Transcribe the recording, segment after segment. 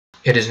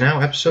It is now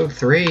episode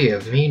 3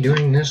 of me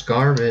doing this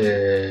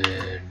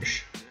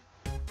garbage.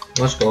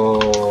 Let's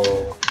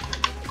go.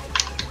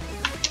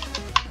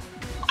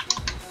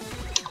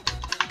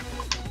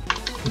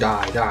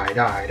 Die, die,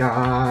 die,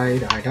 die,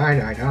 die, die,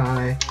 die,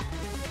 die.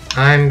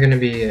 I'm gonna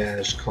be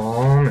as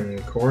calm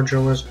and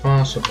cordial as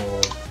possible.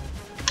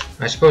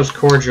 I suppose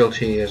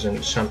cordiality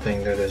isn't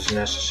something that is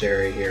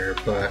necessary here,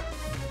 but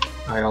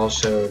I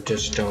also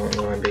just don't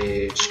want to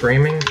be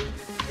screaming.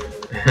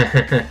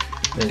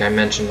 I think I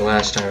mentioned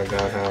last time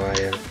about how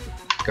I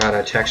got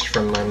a text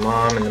from my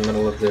mom in the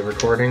middle of the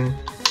recording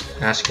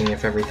asking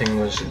if everything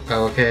was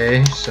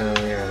okay, so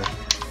yeah,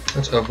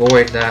 let's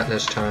avoid that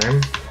this time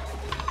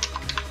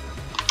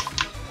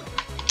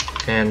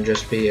and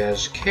just be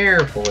as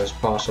careful as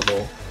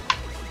possible.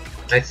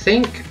 I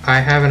think I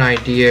have an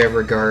idea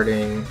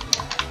regarding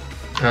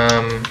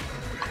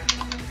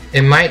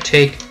it might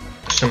take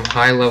some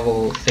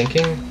high-level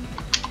thinking,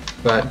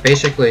 but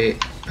basically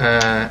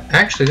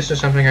actually, this is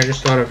something I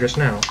just thought of just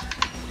now.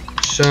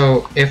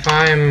 So, if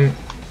I'm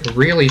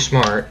really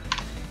smart,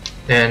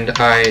 and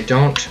I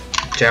don't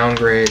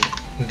downgrade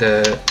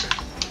the...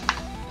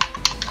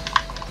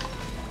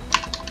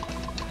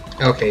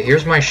 Okay,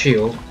 here's my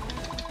shield.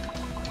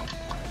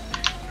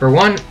 For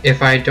one,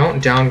 if I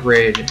don't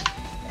downgrade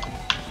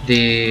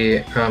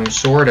the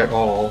sword at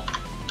all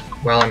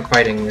while I'm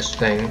fighting this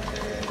thing,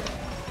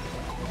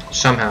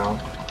 somehow...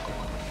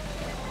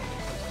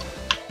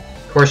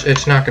 Of course,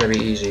 it's not going to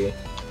be easy,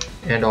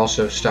 and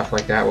also stuff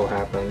like that will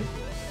happen.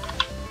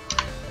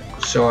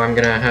 So I'm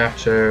going to have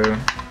to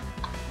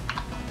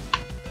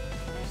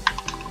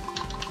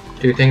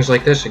do things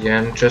like this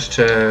again, just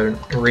to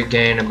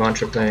regain a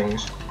bunch of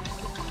things.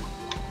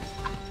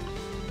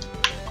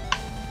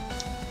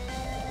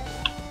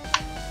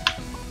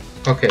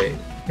 Okay,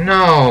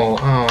 no!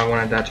 Oh, I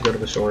wanted that to go to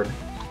the sword.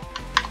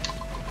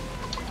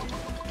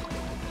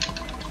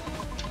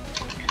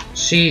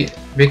 See,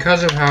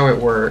 because of how it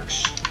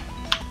works,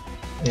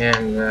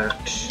 and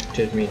that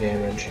did me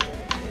damage.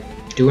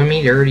 Doing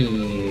me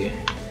dirty.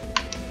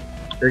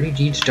 Dirty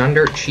deeds done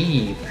dirt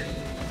cheap.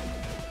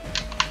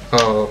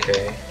 Oh,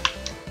 okay.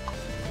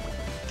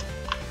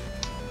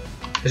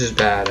 This is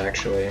bad,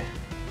 actually.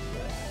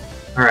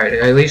 Alright,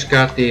 I at least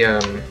got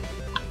the,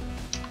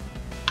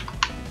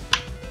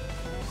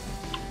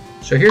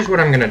 So here's what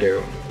I'm gonna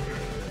do.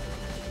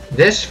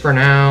 This for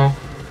now,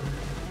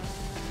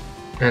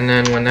 and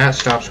then when that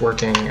stops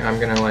working, I'm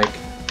gonna, like,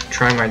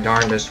 try my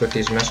darndest with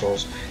these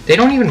missiles. They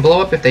don't even blow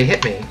up if they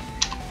hit me.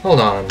 Hold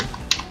on.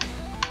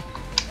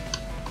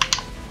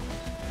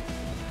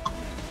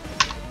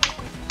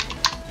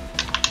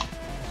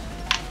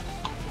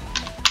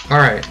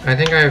 Alright, I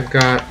think I've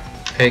got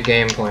a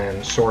game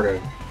plan, sort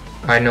of.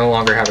 I no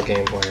longer have a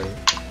game plan.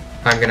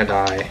 I'm gonna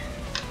die.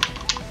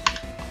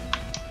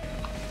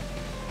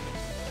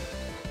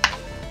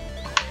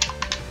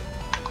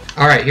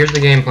 Alright, here's the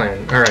game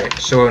plan. Alright,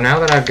 so now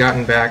that I've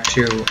gotten back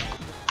to...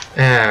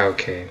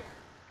 okay.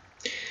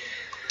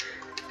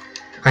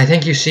 I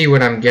think you see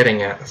what I'm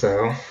getting at,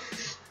 though.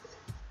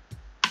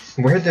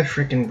 Where'd the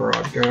frickin'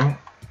 broad go?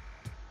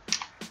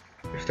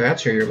 If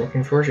that's who you're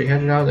looking for, she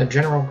headed out in the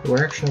general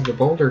direction of the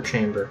boulder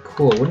chamber.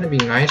 Cool. Wouldn't it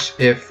be nice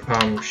if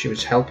she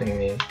was helping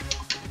me?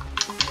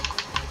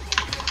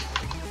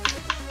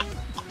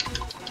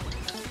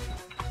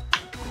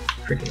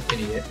 Freaking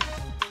idiot.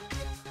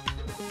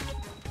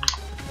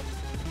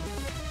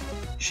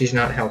 She's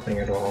not helping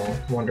at all.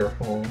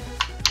 Wonderful.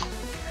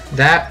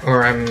 That,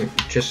 or I'm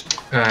just...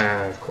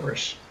 of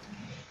course.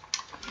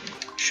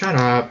 Shut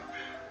up.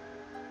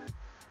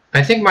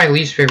 I think my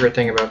least favorite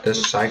thing about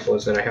this cycle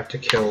is that I have to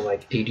kill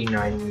like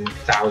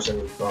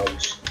 89,000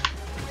 bugs.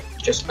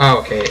 Just... oh,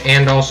 okay.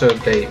 And also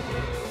they...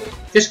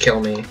 just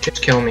kill me.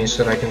 Just kill me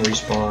so that I can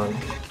respawn.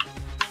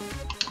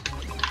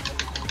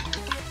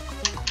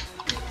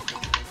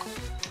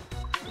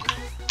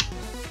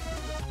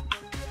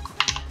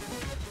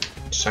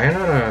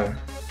 Sayonara.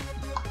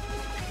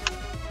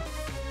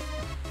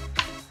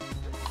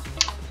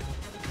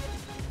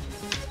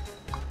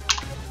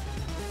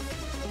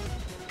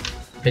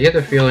 I get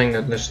the feeling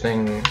that this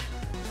thing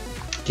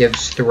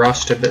gives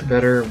thrust a bit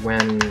better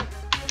when...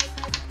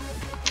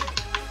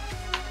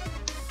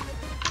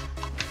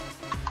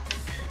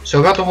 So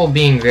about the whole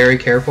being very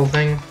careful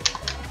thing...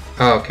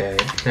 oh, okay,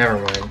 never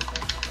mind.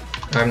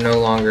 I'm no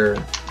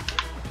longer...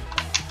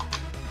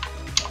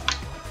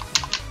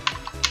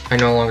 I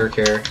no longer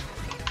care.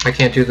 I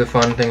can't do the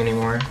fun thing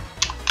anymore.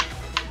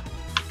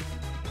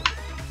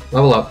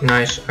 Level up,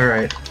 nice,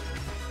 alright.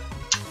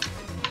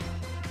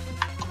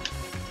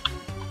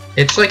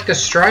 It's like the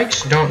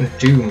strikes don't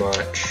do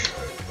much.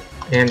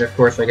 And of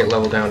course I get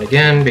leveled down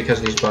again because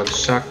these bugs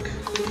suck.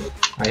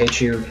 I hate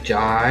you,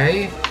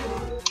 die.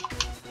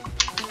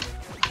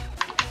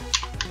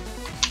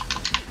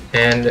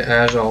 And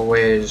as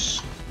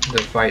always,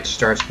 the fight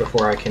starts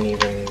before I can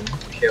even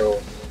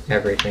kill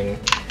everything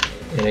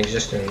in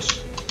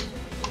existence.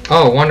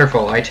 Oh,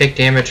 wonderful. I take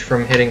damage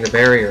from hitting the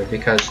barrier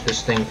because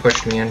this thing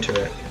pushed me into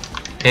it.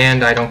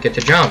 And I don't get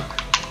to jump.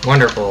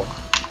 Wonderful.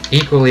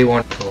 Equally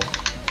wonderful.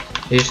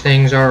 These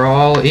things are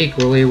all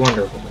equally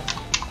wonderful.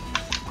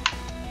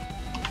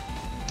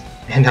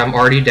 And I'm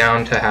already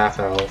down to half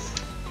health.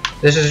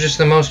 This is just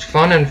the most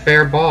fun and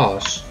fair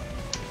boss.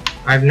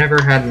 I've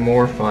never had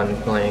more fun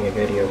playing a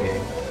video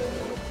game.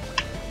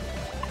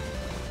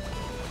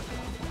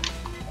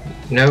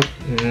 Nope,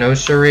 no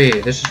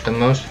siree. This is the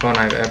most fun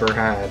I've ever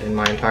had in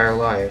my entire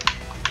life.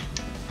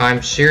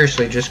 I'm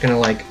seriously just gonna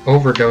like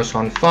overdose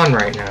on fun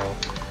right now.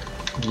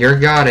 You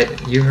got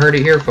it. You've heard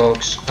it here,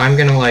 folks. I'm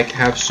gonna like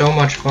have so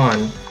much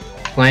fun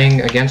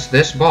playing against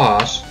this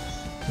boss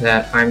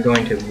that I'm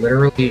going to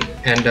literally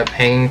end up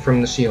hanging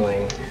from the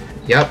ceiling.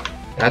 Yep,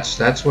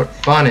 that's what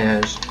fun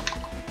is.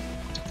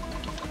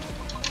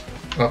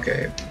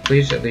 Okay,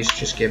 please at least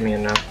just give me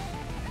enough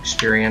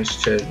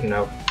experience to...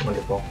 Nope,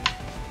 wonderful.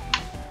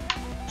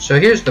 So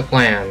here's the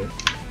plan.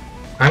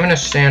 I'm gonna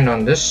stand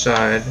on this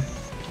side,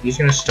 he's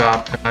gonna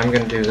stop, and I'm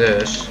gonna do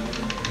this.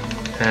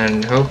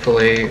 And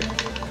hopefully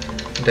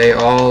they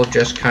all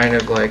just kind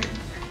of like...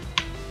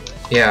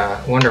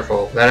 Yeah,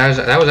 wonderful.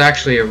 That was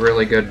actually a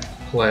really good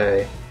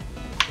play.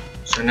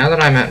 So now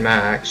that I'm at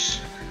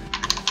max,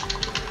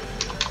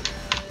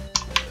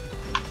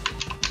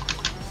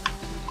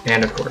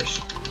 and of course,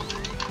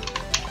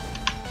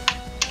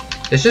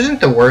 this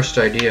isn't the worst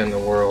idea in the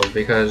world,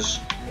 because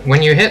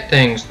when you hit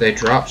things, they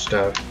drop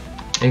stuff,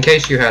 in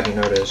case you hadn't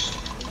noticed.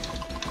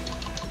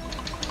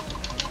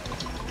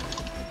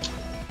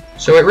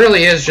 So it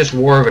really is just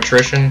war of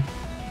attrition,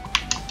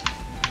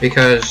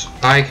 because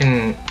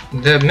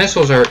the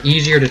missiles are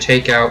easier to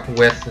take out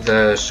with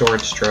the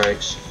sword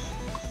strikes.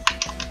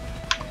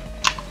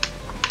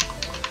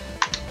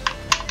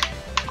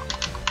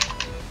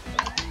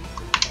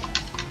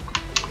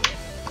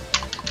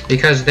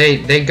 Because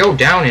they go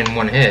down in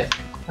one hit.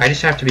 I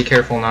just have to be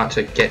careful not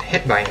to get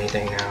hit by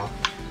anything now,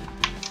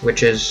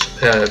 which is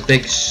a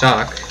big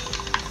suck.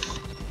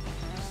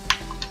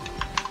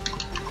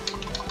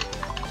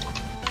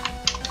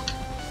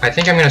 I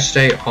think I'm gonna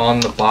stay on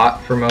the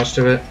bot for most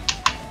of it,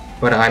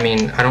 but I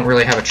mean, I don't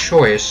really have a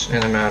choice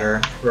in the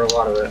matter for a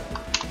lot of it.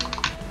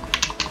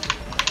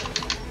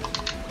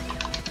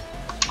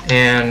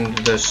 And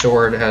the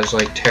sword has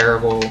like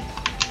terrible,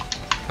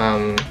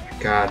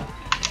 God.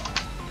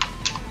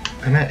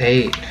 I'm at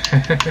 8.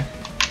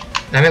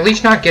 I'm at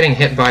least not getting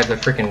hit by the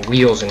freaking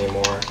wheels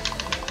anymore.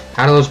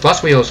 How do those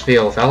bus wheels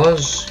feel,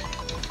 fellas?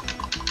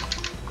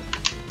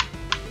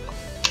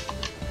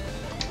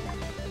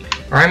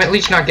 Or I'm at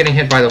least not getting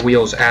hit by the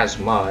wheels as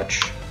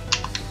much.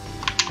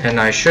 And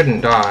I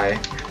shouldn't die.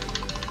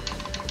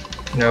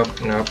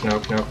 Nope, nope,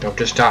 nope, nope, nope,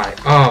 just die.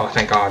 Oh,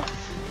 thank God.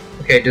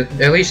 Okay,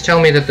 at least tell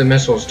me that the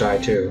missiles die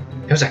too.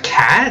 It was a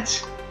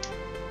cat?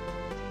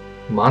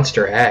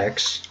 Monster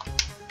X.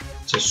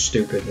 It's a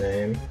stupid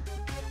name.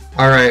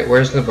 Alright,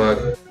 where's the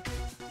bug?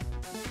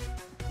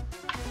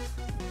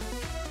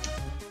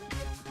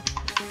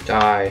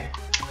 Die.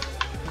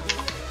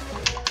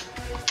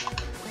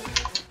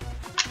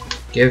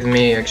 Give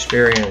me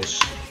experience.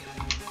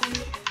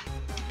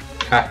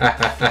 Ha ha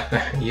ha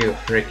ha, you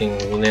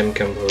freaking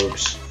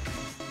nincompoops.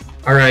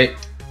 Alright,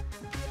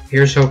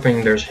 here's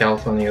hoping there's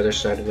health on the other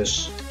side of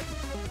this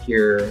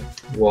here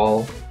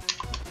wall.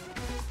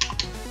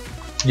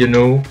 You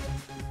know?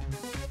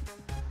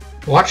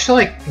 Watch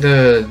like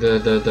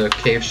the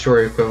cave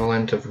story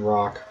equivalent of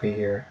Rock be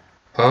here.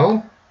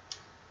 Oh?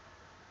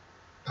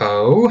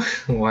 Oh?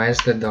 Why is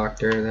the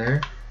doctor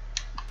there?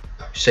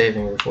 I'm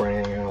saving before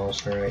anything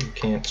else. Alright, you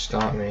can't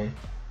stop me.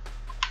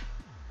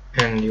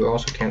 And you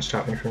also can't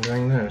stop me from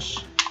doing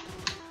this.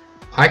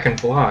 I can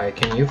fly.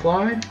 Can you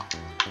fly?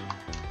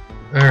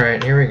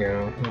 Alright, here we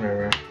go.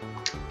 Whatever.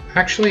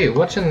 Actually,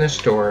 what's in this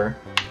door?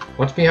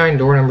 What's behind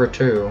door number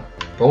 2?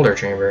 Boulder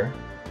chamber.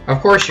 Of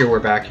course you were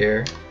back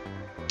here.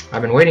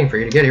 I've been waiting for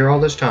you to get here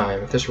all this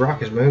time. If this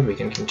rock is moved, we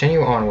can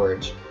continue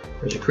onwards.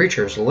 There's a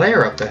creature's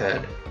lair up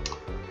ahead.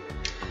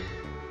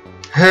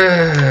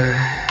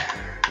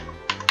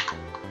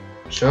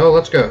 So,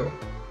 let's go.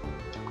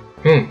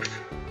 Oomph.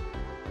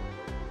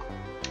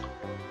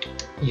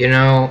 You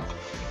know,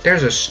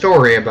 there's a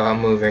story about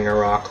moving a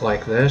rock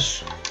like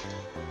this.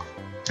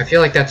 I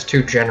feel like that's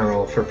too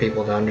general for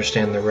people to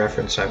understand the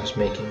reference I was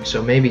making,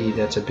 so maybe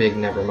that's a big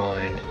never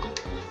mind.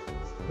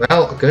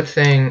 Well, good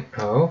thing...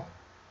 Oh?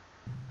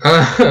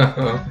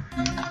 Oh.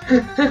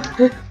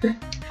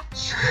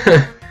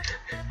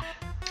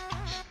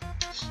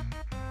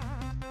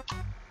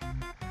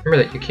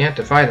 Remember that you can't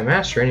defy the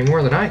master any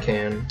more than I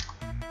can.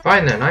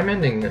 Fine then, I'm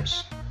ending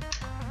this.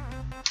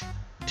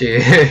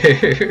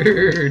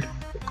 Dude.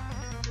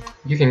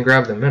 You can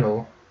grab the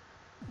middle.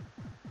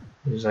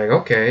 He's like,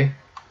 okay.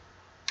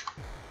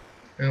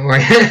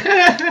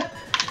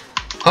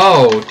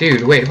 Oh,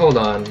 dude, wait, hold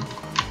on.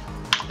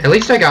 At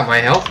least I got my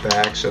health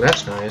back, so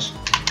that's nice.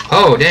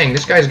 Oh, dang,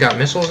 this guy's got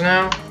missiles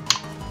now?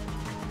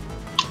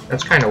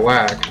 That's kind of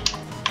whack.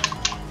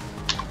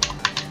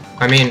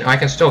 I mean, I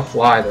can still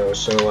fly, though,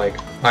 so, like,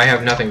 I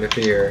have nothing to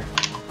fear.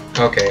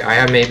 Okay, I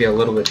have maybe a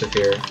little bit to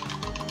fear.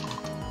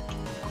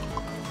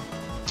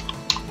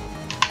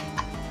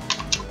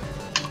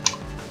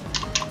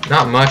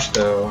 Not much,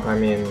 though. I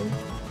mean...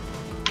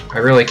 I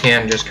really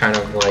can just kind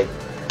of, like,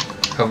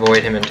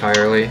 avoid him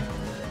entirely.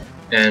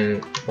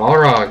 And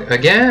Balrog,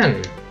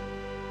 again!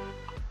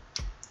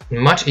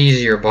 Much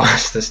easier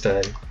boss this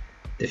time.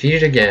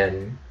 Defeated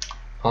again.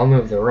 I'll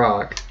move the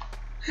rock.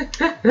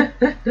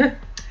 The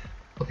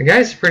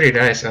guy's pretty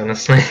nice,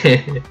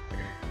 honestly.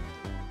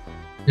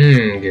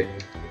 Good.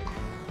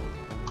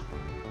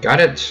 Got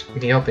it.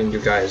 Me helping you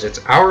guys. It's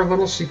our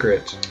little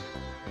secret.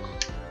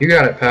 You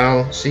got it,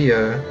 pal. See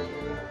ya.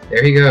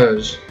 There he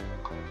goes.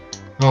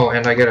 Oh,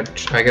 and I get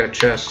a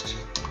chest.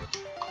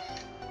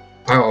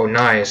 Oh,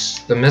 nice.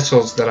 The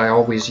missiles that I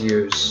always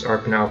use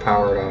are now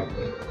powered up.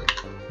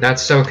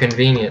 That's so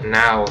convenient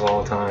now of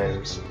all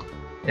times.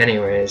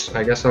 Anyways,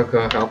 I guess I'll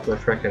go help the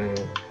frickin'...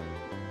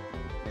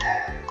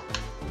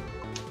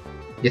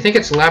 You think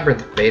it's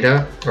Labyrinth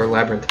Beta or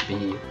Labyrinth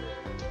B?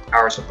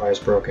 Power supply is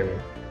broken.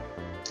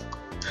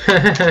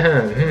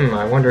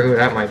 I wonder who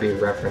that might be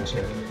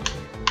referencing.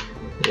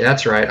 Yeah,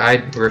 that's right,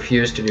 I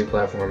refuse to do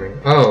platforming.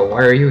 Oh,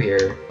 why are you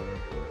here?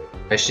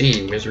 I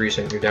see, Misery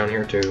sent you down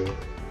here too.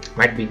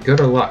 Might be good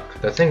or luck.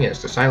 The thing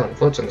is, this island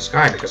floats in the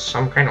sky because of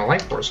some kind of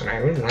life force, and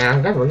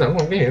I've never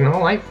no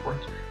life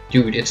force.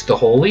 Dude, it's the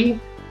Holy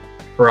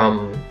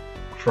from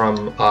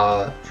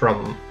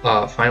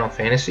Final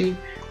Fantasy.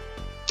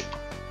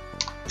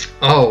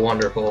 Oh,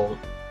 wonderful.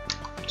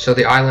 So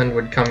the island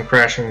would come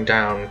crashing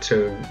down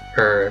to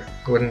Earth.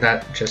 Wouldn't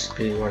that just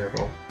be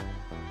wonderful?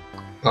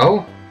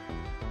 Oh?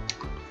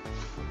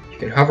 You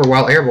can hover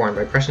while airborne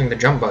by pressing the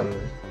jump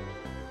button.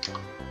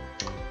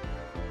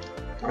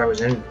 Thought I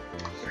was in.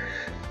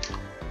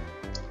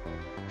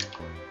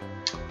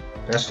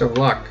 Best of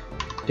luck.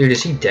 Dude,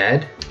 is he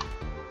dead?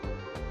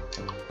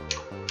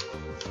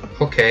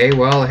 Okay,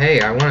 well,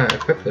 hey, I want to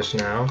equip this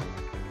now.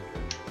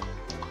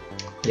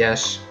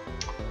 Yes.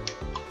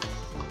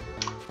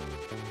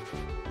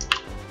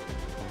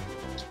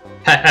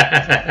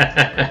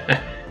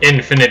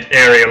 Infinite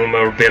aerial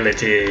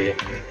mobility.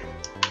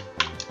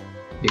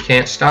 You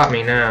can't stop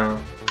me now.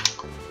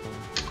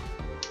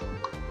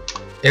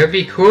 It would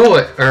be cool,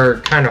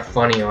 or kind of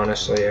funny,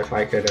 honestly, if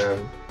I could,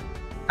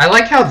 I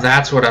like how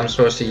that's what I'm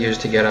supposed to use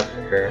to get up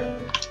here.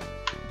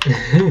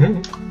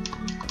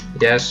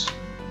 Yes.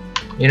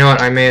 You know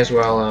what, I may as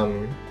well,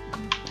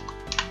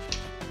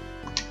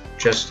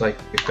 just, like,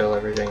 refill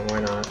everything,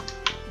 why not?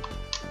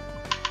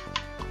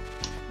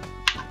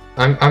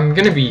 I'm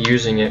gonna be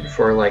using it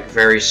for, like,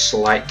 very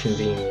slight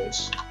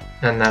convenience.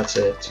 And that's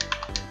it.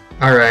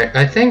 Alright,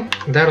 I think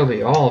that'll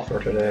be all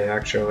for today,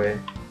 actually.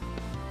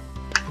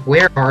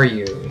 Where are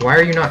you? Why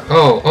are you not—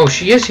 Oh,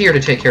 she is here to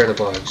take care of the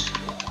bugs.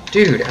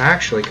 Dude,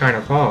 actually kind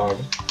of hog.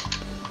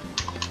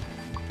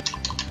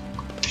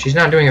 She's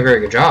not doing a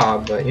very good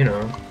job, but, you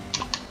know.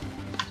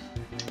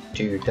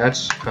 Dude,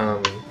 that's,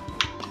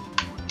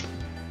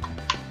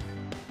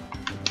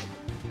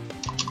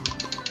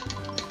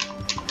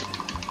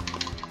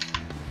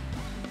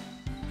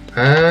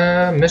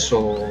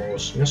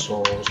 missiles.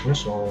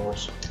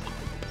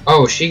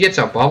 Oh, she gets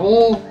a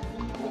bubble?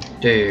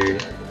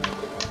 Dude.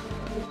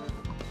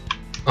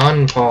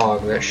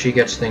 Unpog that she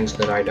gets things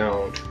that I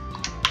don't.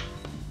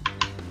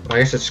 Well, I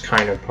guess it's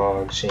kind of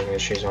pog, seeing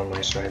as she's on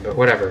my side, but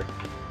whatever.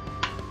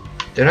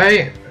 Did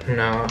I?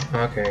 No.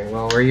 Okay,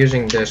 well, we're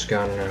using this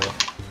gun now.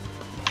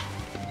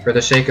 For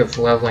the sake of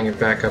leveling it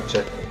back up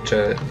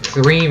to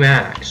 3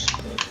 max.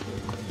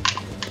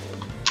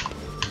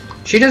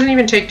 She doesn't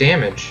even take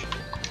damage.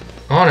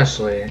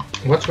 Honestly.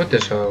 What's with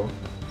this hoe?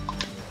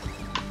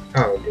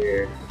 Oh,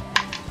 dude.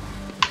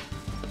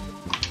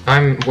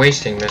 I'm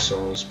wasting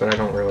missiles, but I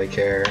don't really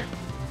care.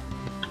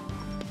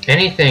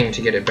 Anything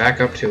to get it back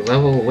up to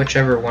level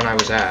whichever one I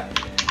was at.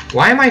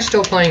 Why am I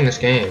still playing this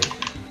game?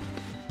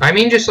 I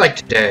mean just like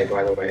today,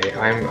 by the way.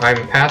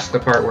 I'm past the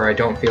part where I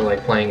don't feel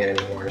like playing it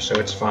anymore, so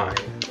it's fine.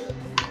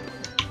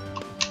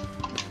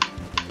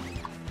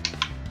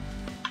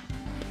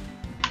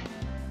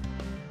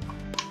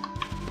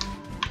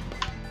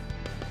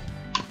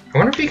 I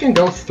wonder if you can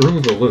go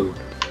through the loop.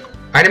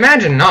 I'd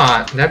imagine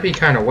not. That'd be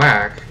kind of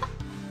whack.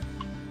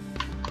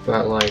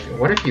 But, like,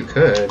 what if you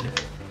could?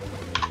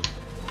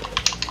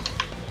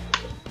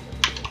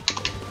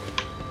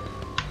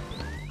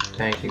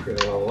 Thank you for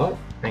the level up.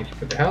 Thank you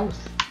for the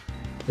health.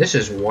 This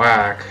is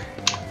whack.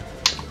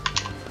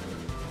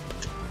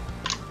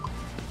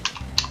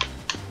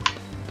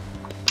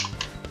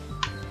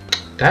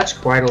 That's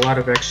quite a lot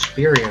of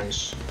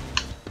experience.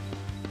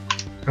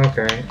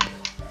 Okay.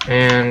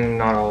 And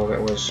not all of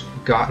it was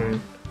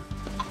gotten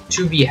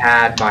to be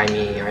had by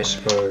me, I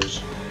suppose.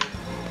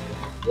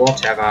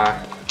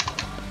 Whatever.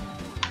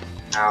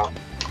 Ow.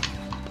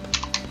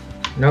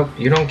 Nope,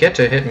 you don't get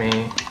to hit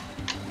me.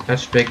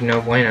 That's big no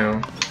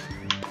bueno.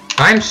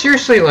 I'm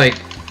seriously, like,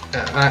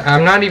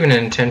 I'm not even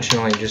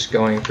intentionally just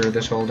going through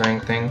this whole dang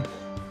thing.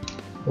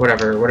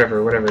 Whatever,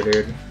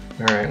 dude.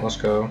 Alright, let's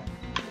go.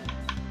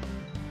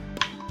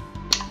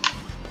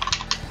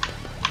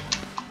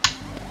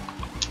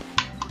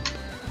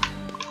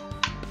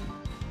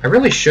 I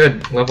really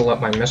should level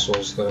up my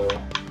missiles, though.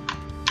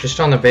 Just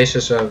on the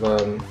basis of,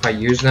 I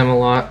use them a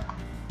lot.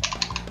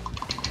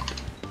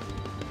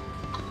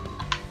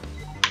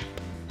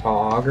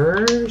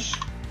 augers.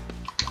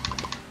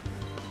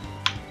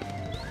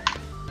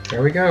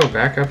 There we go,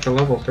 back up to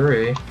level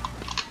 3.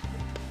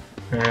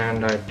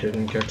 And I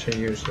didn't get to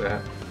use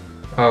that.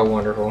 Oh,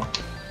 wonderful.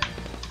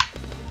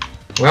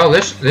 Well,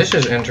 this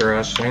is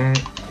interesting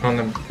on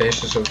the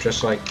basis of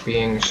just like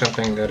being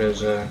something that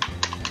is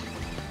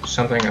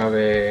something of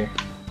a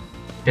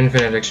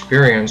infinite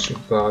experience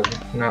bug,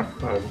 not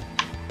bug.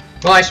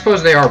 Well, I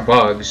suppose they are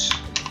bugs.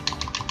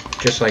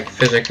 Just like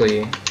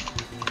physically,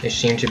 they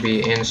seem to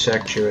be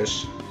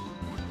insectuous.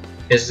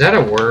 Is that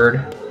a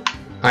word?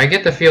 I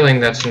get the feeling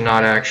that's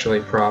not actually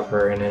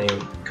proper in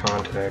any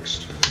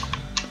context.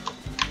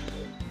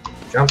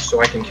 Jump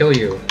so I can kill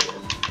you.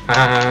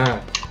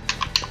 Ah,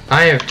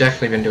 I have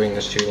definitely been doing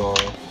this too long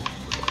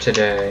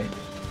today.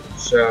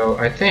 So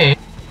I think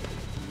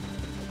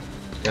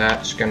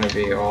that's gonna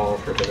be all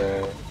for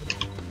today.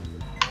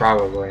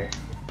 Probably.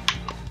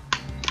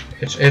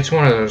 It's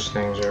one of those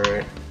things,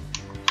 alright?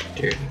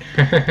 Dude.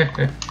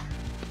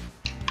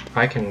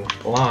 I can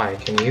fly.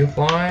 Can you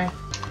fly?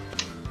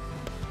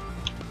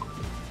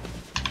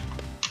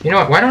 You know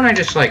what? Why don't I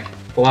just like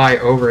fly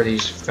over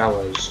these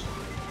fellas?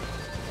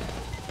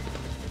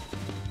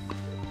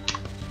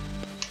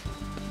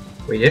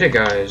 We did it,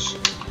 guys.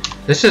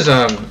 This is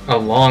a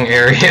long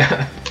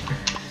area.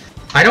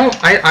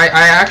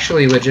 I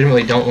actually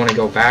legitimately don't want to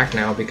go back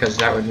now because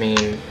that would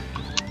mean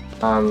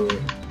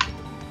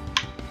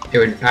it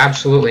would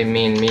absolutely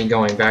mean me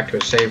going back to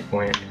a save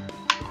point.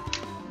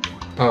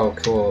 Oh,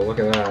 cool, look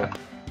at that.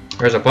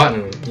 There's a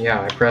button.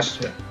 Yeah, I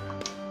pressed it.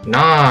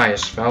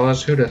 Nice,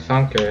 fellas, who'da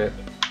thunk it?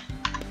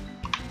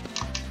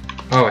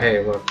 Oh,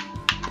 hey, look.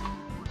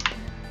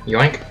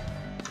 Yoink.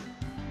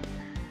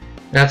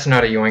 That's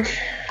not a yoink.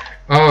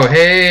 Oh,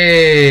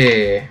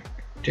 hey!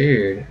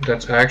 Dude,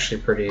 that's actually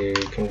pretty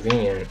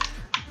convenient.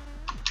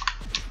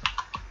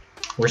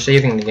 We're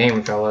saving the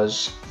game,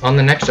 fellas. On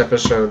the next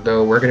episode,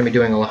 though, we're going to be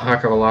doing a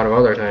heck of a lot of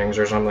other things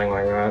or something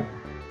like that.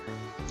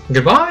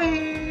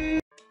 Goodbye!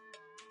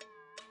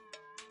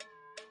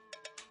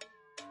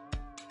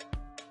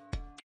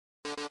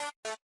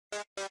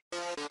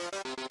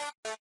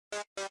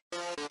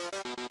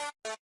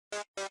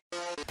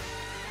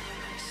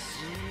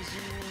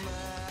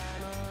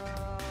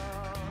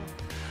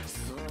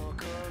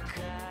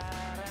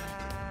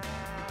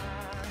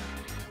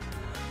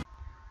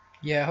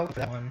 Yeah, I hope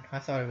that one. I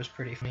thought it was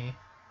pretty funny.